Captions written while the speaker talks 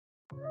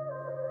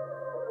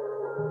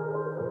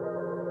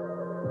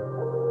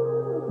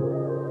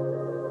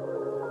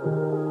A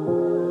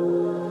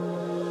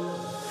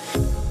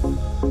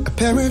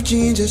pair of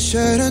jeans, a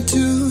shirt or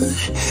two.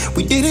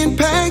 We didn't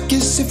pack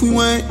as if we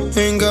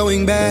weren't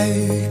going back.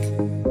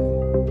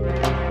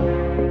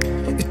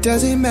 It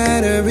doesn't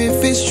matter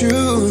if it's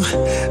true.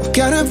 I've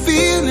got a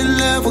feeling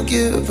love will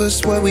give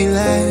us what we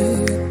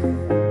lack.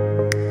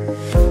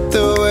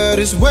 The world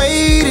is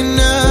waiting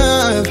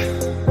up.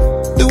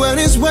 The world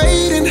is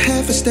waiting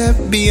half a step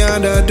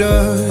beyond our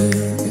door.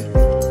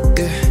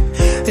 Yeah.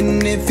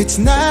 And if it's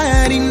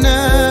not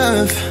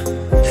enough,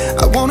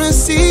 I wanna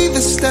see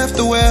the stuff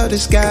the world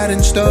has got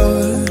in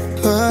store.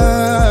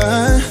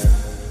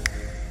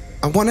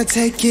 I wanna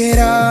take it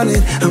all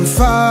in, I'm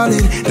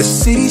falling. The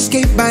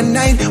cityscape by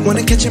night,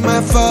 wanna catch in my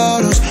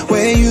photos.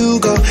 Where you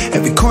go,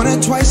 every corner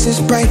twice as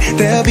bright.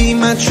 They'll be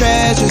my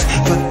treasures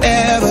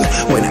forever.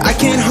 When I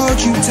can't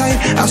hold you tight,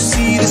 I'll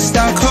see the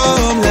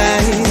Stockholm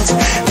lights.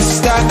 The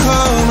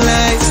Stockholm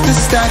lights, the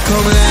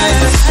Stockholm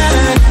lights.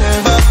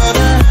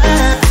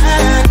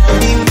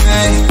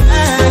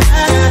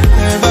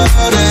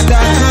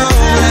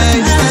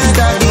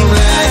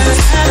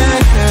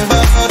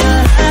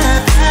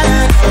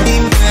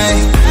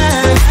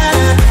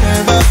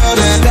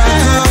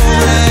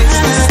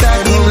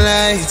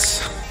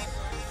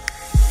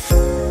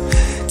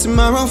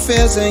 Tomorrow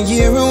feels a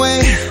year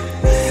away,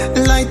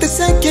 like the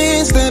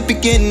seconds, the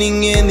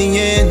beginning and the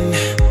end.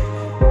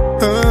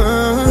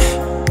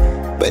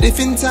 But if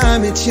in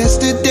time it's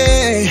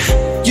yesterday,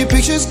 your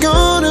picture's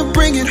gonna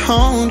bring it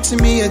home to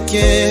me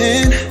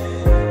again.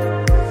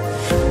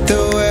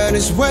 The world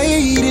is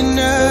waiting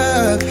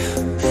up.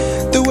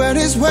 The world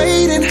is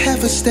waiting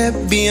half a step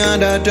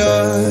beyond our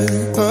door.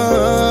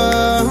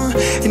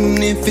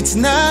 And if it's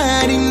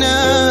not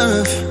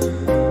enough,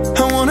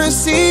 I wanna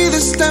see the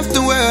stuff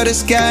the world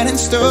has got in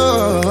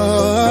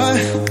store.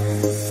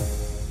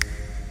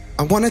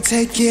 I wanna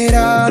take it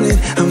all in,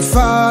 I'm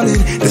falling.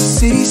 The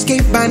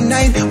cityscape by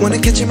night, wanna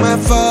catch in my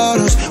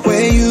photos.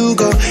 Where you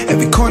go,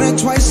 every corner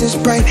twice as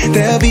bright.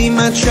 They'll be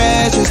my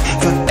treasures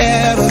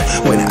forever.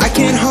 When I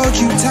can't hold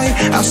you tight,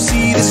 I'll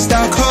see the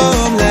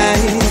Stockholm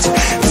lights.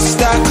 The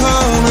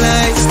Stockholm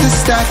lights, the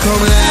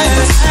Stockholm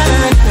lights.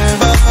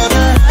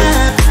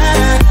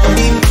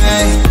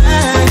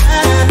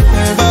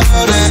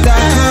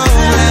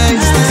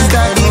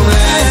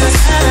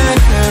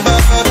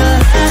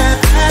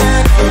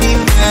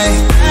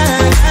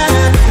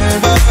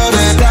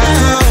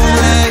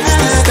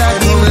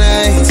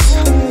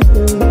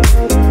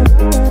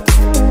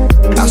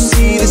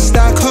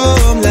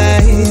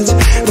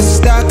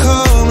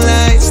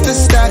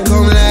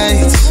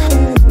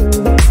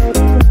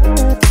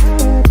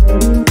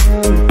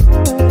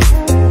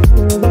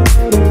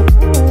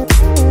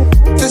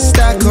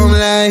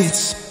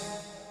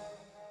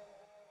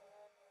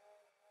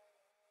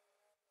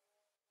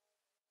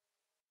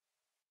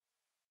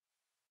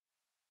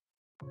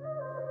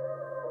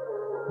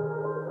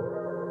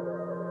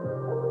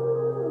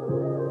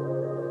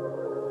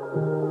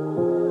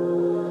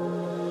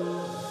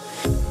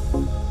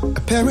 A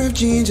pair of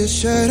jeans, a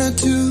shirt or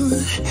two.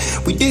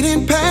 We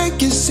didn't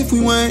pack as if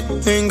we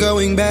weren't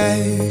going back.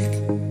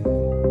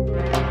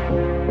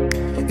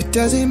 It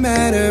doesn't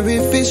matter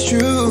if it's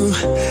true.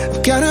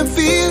 I've got a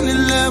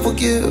feeling love will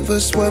give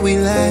us what we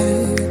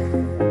lack.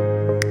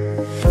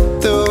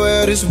 The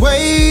world is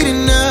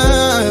waiting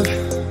up.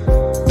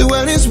 The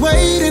world is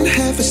waiting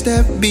half a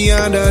step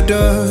beyond our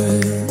door.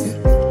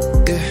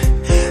 Yeah.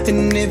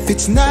 And if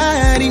it's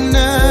not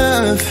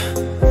enough,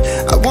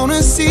 I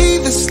wanna see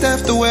the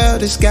stuff the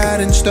world has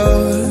got in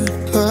store.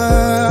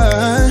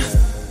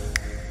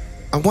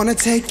 I wanna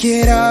take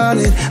it all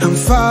in, I'm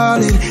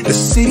falling. The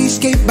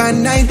cityscape by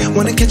night,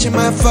 wanna catch in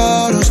my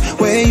photos.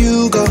 Where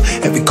you go,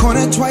 every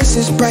corner twice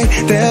as bright.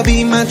 They'll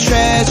be my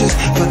treasures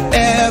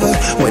forever.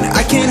 When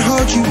I can't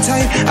hold you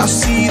tight, I'll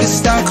see the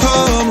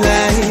Stockholm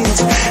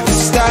lights. The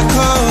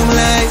Stockholm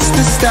lights,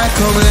 the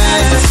Stockholm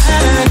lights.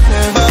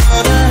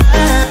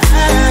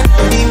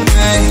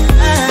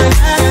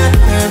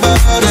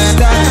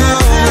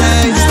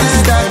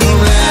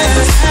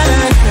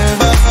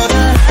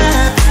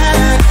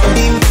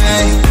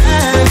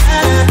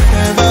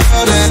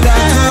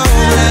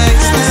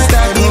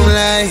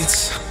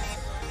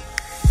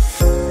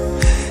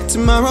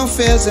 Tomorrow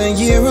feels a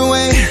year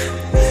away,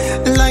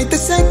 like the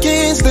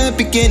seconds, the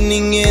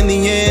beginning and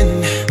the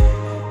end.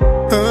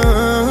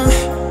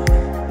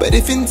 But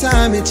if in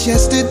time it's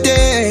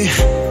yesterday,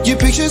 your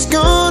picture's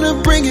gonna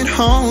bring it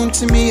home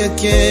to me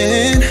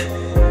again.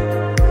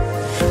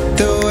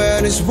 The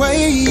world is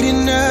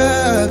waiting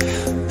up.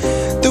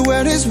 The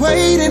world is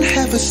waiting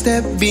half a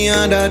step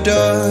beyond our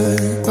door.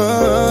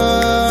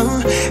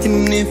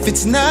 And if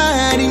it's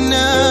not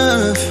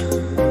enough,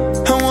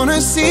 I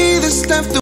wanna see the stuff